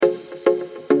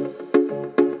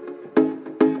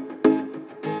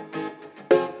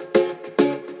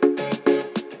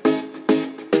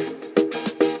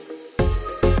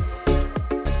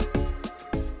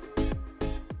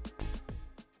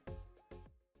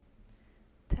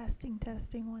Testing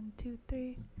 1 2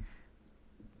 3.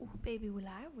 Ooh, baby, we're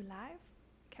live.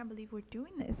 Can't believe we're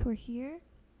doing this. We're here.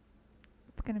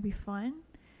 It's gonna be fun.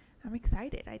 I'm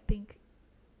excited. I think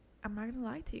I'm not gonna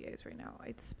lie to you guys right now.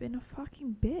 It's been a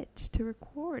fucking bitch to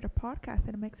record a podcast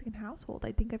in a Mexican household.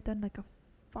 I think I've done like a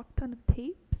fuck ton of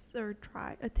tapes or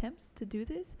attempts to do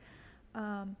this.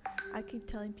 I keep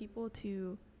telling people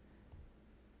to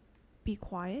be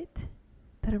quiet,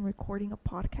 that I'm recording a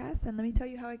podcast, and let me tell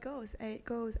you how it goes. I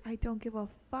don't give a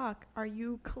fuck. Are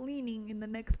you cleaning in the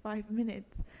next 5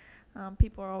 minutes?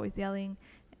 People are always yelling,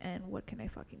 and what can I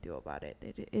fucking do about it?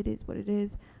 It is what it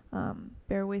is.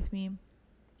 Bear with me.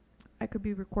 I could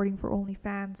be recording for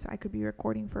OnlyFans. I could be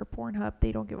recording for Pornhub.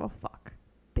 They don't give a fuck.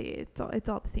 It's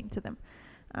all the same to them.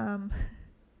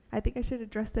 I think I should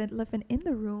address the elephant in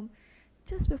the room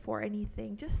just before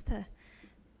anything, just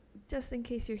in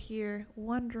case you're here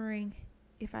wondering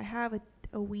if I have a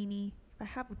weenie, if I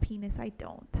have a penis. I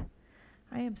don't.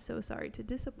 I am so sorry to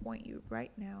disappoint you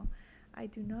right now. I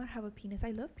do not have a penis.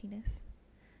 I love penis,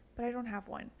 but I don't have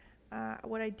one.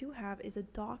 What I do have is a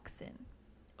dachshund,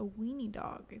 a weenie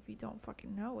dog, if you don't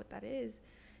fucking know what that is.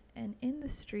 And in the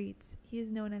streets, he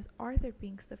is known as Arthur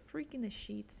Pinks, the freak in the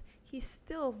sheets. He's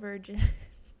still a virgin.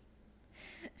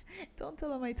 Don't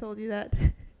tell him I told you that.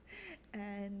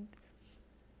 And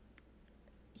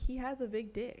he has a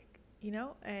big dick.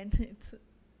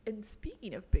 And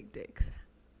speaking of big dicks,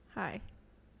 hi,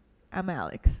 I'm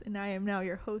Alexx, and I am now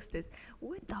your hostess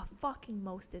with the fucking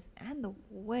mostest and the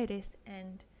wettest,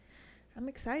 and I'm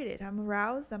excited. I'm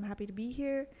aroused. I'm happy to be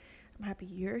here. I'm happy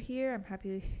you're here. I'm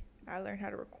happy I learned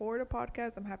how to record a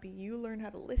podcast. I'm happy you learned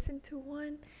how to listen to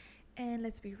one. And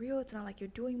let's be real, it's not like you're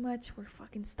doing much. We're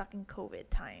fucking stuck in COVID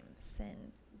times,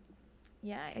 and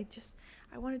yeah,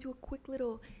 I want to do a quick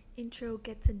little intro,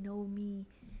 get to know me.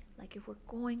 Like, if we're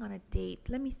going on a date,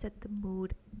 let me set the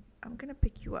mood. I'm going to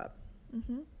pick you up.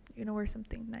 You're going to wear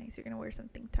something nice. You're going to wear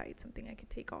something tight, something I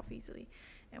could take off easily.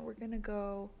 And we're going to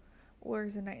go,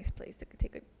 where's a nice place to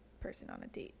take a person on a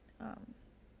date?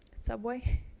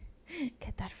 Subway?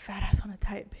 Get that fat ass on a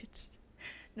diet, bitch.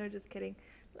 No, just kidding.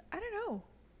 I don't know.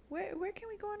 Where can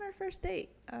we go on our first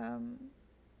date?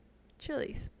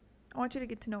 Chili's. I want you to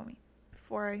get to know me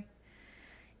before I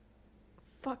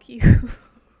fuck you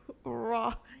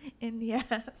raw in the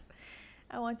ass.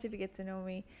 I want you to get to know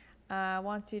me. I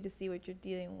want you to see what you're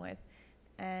dealing with.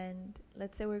 And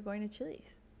let's say we're going to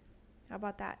Chili's. How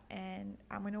about that? And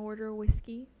I'm going to order a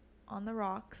whiskey on the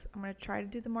rocks. I'm going to try to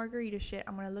do the margarita shit.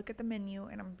 I'm going to look at the menu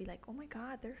and I'm going to be like, oh my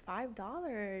God, they're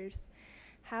 $5.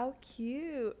 How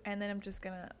cute. And then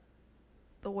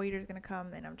the waiter's going to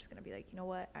come and I'm just going to be like, you know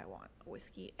what? I want a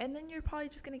whiskey. And then you're probably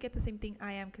just going to get the same thing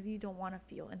I am, because you don't want to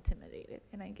feel intimidated.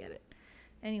 And I get it.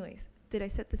 Anyways, did I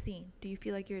set the scene? Do you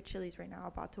feel like you're at Chili's right now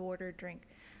about to order a drink?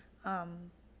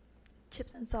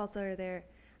 Chips and salsa are there.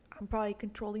 I'm probably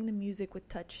controlling the music with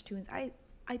touch tunes. I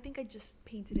think I just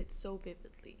painted it so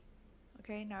vividly.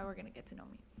 Okay, now we're going to get to know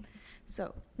me.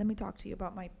 So let me talk to you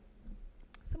about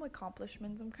some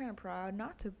accomplishments. I'm kind of proud,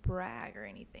 not to brag or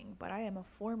anything, but I am a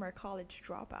former college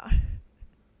dropout.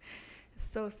 It's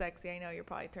so sexy. I know you're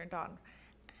probably turned on.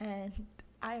 And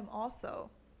I am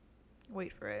also,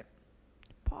 wait for it,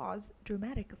 pause,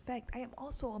 dramatic effect, I am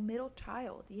also a middle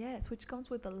child, yes, which comes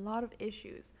with a lot of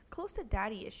issues, close to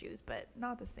daddy issues, but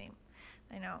not the same.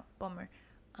 I know, bummer.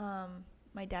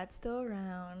 My dad's still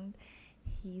around.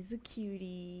 He's a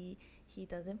cutie. He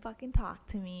doesn't fucking talk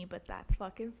to me, but that's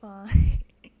fucking fine.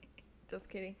 Just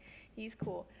kidding. He's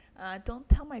cool. Don't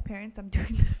tell my parents I'm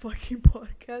doing this fucking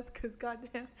podcast, because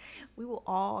goddamn, we will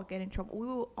all get in trouble. We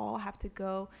will all have to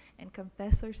go and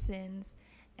confess our sins,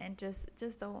 and just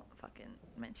don't fucking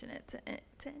mention it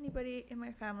to anybody in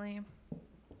my family.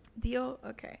 Deal?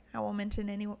 Okay. I won't mention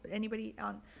anybody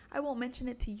on. I won't mention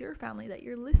it to your family that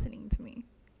you're listening to me.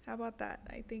 How about that?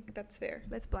 I think that's fair.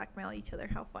 Let's blackmail each other.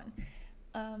 How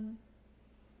fun.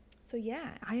 So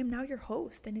yeah, I am now your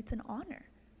host, and it's an honor.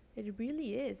 It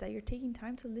really is that you're taking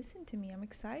time to listen to me. I'm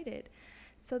excited.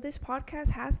 So this podcast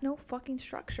has no fucking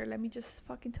structure. Let me just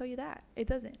fucking tell you that. It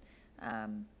doesn't.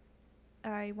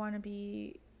 I want to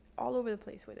be all over the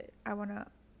place with it. I want to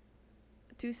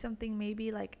do something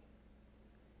maybe like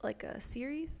a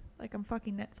series, like I'm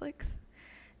fucking Netflix,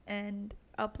 and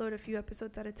upload a few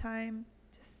episodes at a time.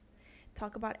 Just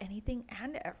talk about anything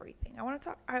and everything.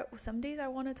 Some days I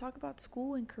want to talk about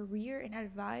school and career and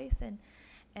advice,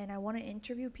 and I want to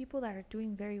interview people that are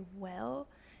doing very well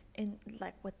in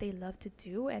like what they love to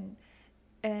do, and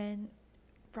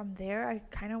from there I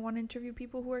kind of want to interview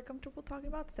people who are comfortable talking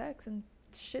about sex and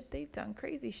shit they've done,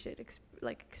 crazy shit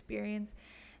experience.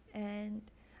 And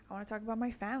I want to talk about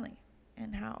my family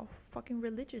and how fucking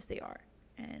religious they are.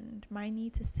 and my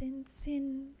need to sin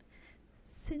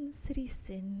city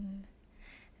sin.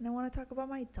 And I want to talk about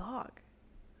my dog.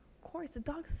 Of course, the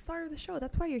dog's the star of the show.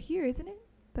 That's why you're here, isn't it?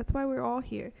 That's why we're all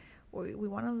here. We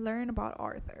want to learn about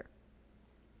Arthur.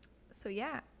 So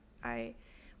yeah, I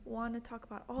want to talk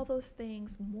about all those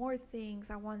things, more things.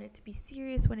 I want it to be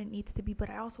serious when it needs to be, but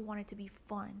I also want it to be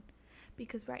fun.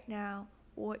 Because right now,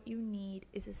 what you need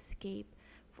is escape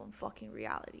from fucking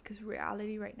reality. Because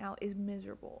reality right now is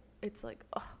miserable. It's like,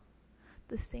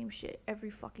 the same shit every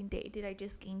fucking day. Did I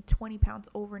just gain 20 pounds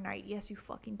overnight? Yes, you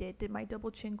fucking did. Did my double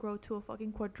chin grow to a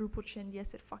fucking quadruple chin?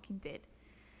 Yes, it fucking did.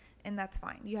 And that's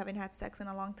fine. You haven't had sex in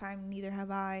a long time. Neither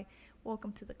have I.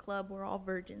 Welcome to the club. We're all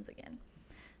virgins again.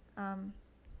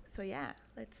 So yeah,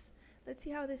 let's see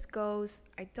how this goes.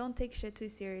 I don't take shit too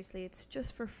seriously. It's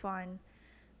just for fun.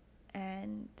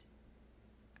 And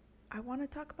I want to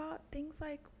talk about things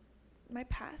like my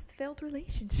past failed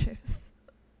relationships.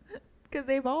 Because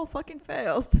they've all fucking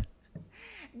failed.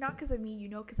 Not because of me,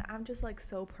 because I'm just like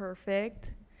so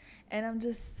perfect. And I'm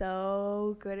just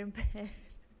so good in bed.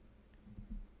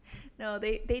 No,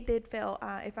 they did fail.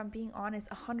 If I'm being honest,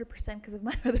 100% because of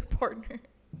my other partner.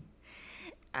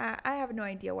 I have no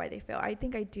idea why they fail. I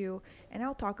think I do. And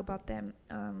I'll talk about them.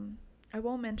 I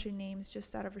won't mention names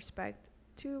just out of respect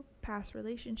to past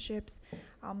relationships.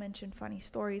 I'll mention funny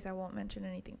stories. I won't mention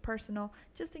anything personal.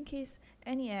 Just in case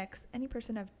any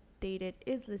person I've dated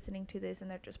is listening to this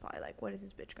and they're just probably like, what is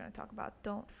this bitch gonna talk about?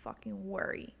 Don't fucking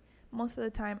worry. Most of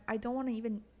the time I don't want to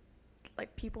even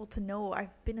like people to know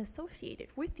I've been associated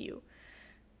with you,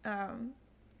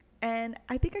 and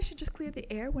I think I should just clear the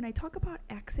air. When I talk about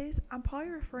exes, I'm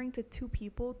probably referring to 2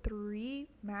 people, 3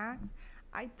 max.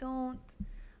 I know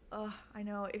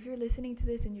if you're listening to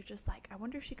this and you're just like, I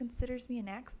wonder if she considers me an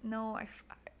ex. No,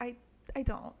 I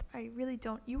don't. I really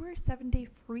don't. You were a 7-day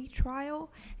free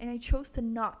trial, and I chose to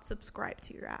not subscribe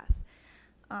to your ass.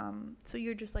 So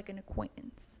you're just like an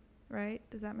acquaintance, right?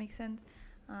 Does that make sense?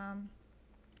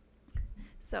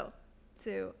 So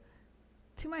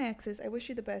to my exes, I wish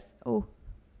you the best. Oh,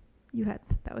 that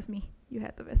was me. You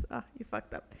had the best. You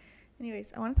fucked up.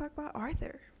 Anyways, I want to talk about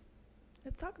Arthur.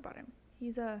 Let's talk about him.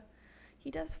 He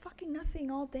does fucking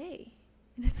nothing all day,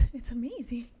 and it's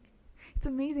amazing. It's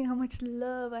amazing how much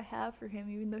love I have for him,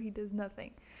 even though he does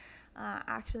nothing.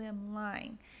 Actually, I'm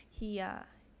lying. He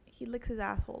licks his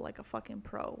asshole like a fucking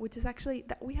pro, which is actually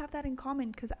that we have that in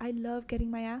common because I love getting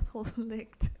my asshole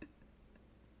licked.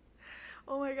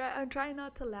 Oh my god, I'm trying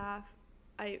not to laugh.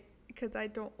 Because I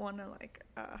don't want to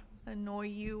annoy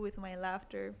you with my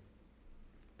laughter.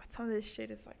 But some of this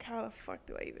shit is like, how the fuck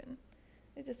do I even?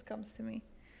 It just comes to me.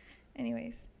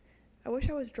 Anyways, I wish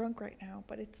I was drunk right now,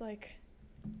 but it's like,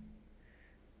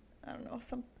 I don't know,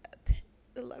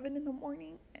 11 in the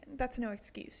morning. And that's no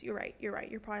excuse. You're right.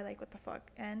 You're probably like, what the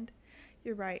fuck? And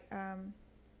you're right.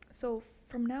 So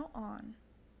from now on,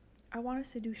 I want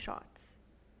us to do shots.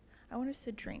 I want us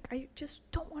to drink. I just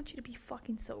don't want you to be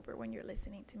fucking sober when you're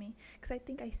listening to me, because I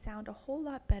think I sound a whole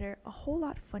lot better, a whole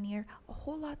lot funnier, a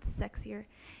whole lot sexier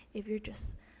if you're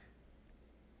just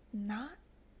not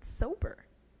sober.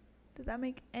 Does that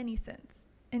make any sense?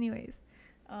 Anyways,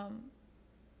 I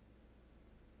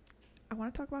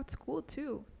want to talk about school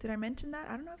too. Did I mention that?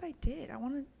 I don't know if I did. I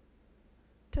want to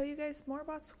tell you guys more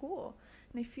about school.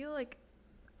 And I feel like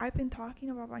I've been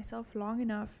talking about myself long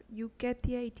enough. You get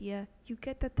the idea. You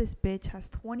get that this bitch has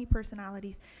 20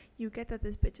 personalities. You get that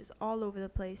this bitch is all over the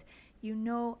place. You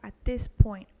know, at this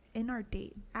point in our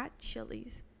date at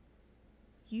Chili's,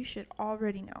 you should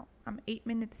already know. I'm 8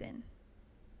 minutes in.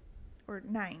 Or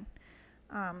 9.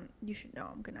 You should know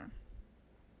I'm gonna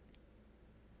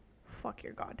fuck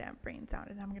your goddamn brains out,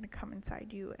 and I'm gonna come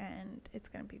inside you, and it's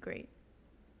gonna be great.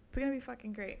 It's gonna be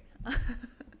fucking great.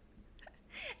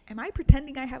 Am I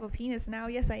pretending I have a penis now?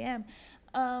 Yes, I am.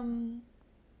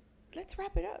 Let's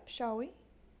wrap it up, shall we?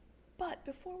 But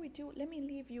before we do, let me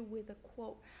leave you with a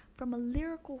quote from a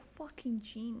lyrical fucking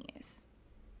genius,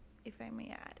 if I may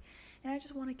add. And I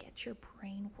just want to get your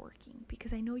brain working,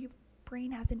 because I know your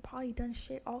brain hasn't probably done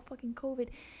shit all fucking COVID.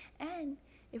 And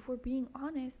if we're being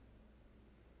honest,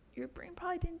 your brain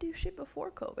probably didn't do shit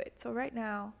before COVID. So right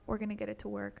now, we're going to get it to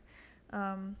work.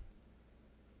 The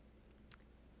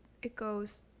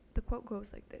quote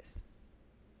goes like this.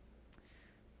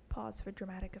 Pause for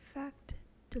dramatic effect.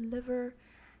 Deliver.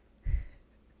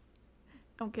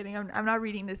 I'm kidding. I'm not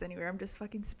reading this anywhere. I'm just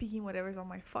fucking speaking whatever's on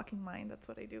my fucking mind. That's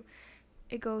what I do.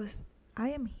 It goes, I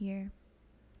am here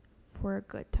for a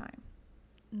good time,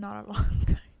 not a long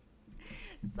time.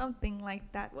 Something like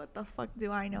that. What the fuck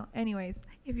do I know? Anyways,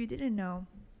 if you didn't know,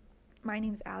 My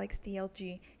name's Alexx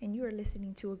DLG, and you are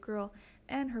listening to A Girl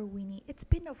and Her Weenie. It's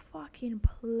been a fucking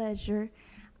pleasure.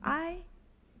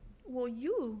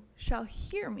 You shall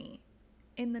hear me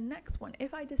in the next one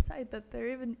if I decide that there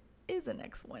even is a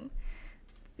next one.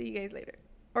 See you guys later.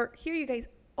 Or hear you guys.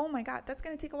 Oh my god, that's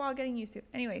going to take a while getting used to.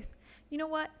 Anyways, you know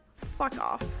what? Fuck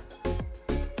off.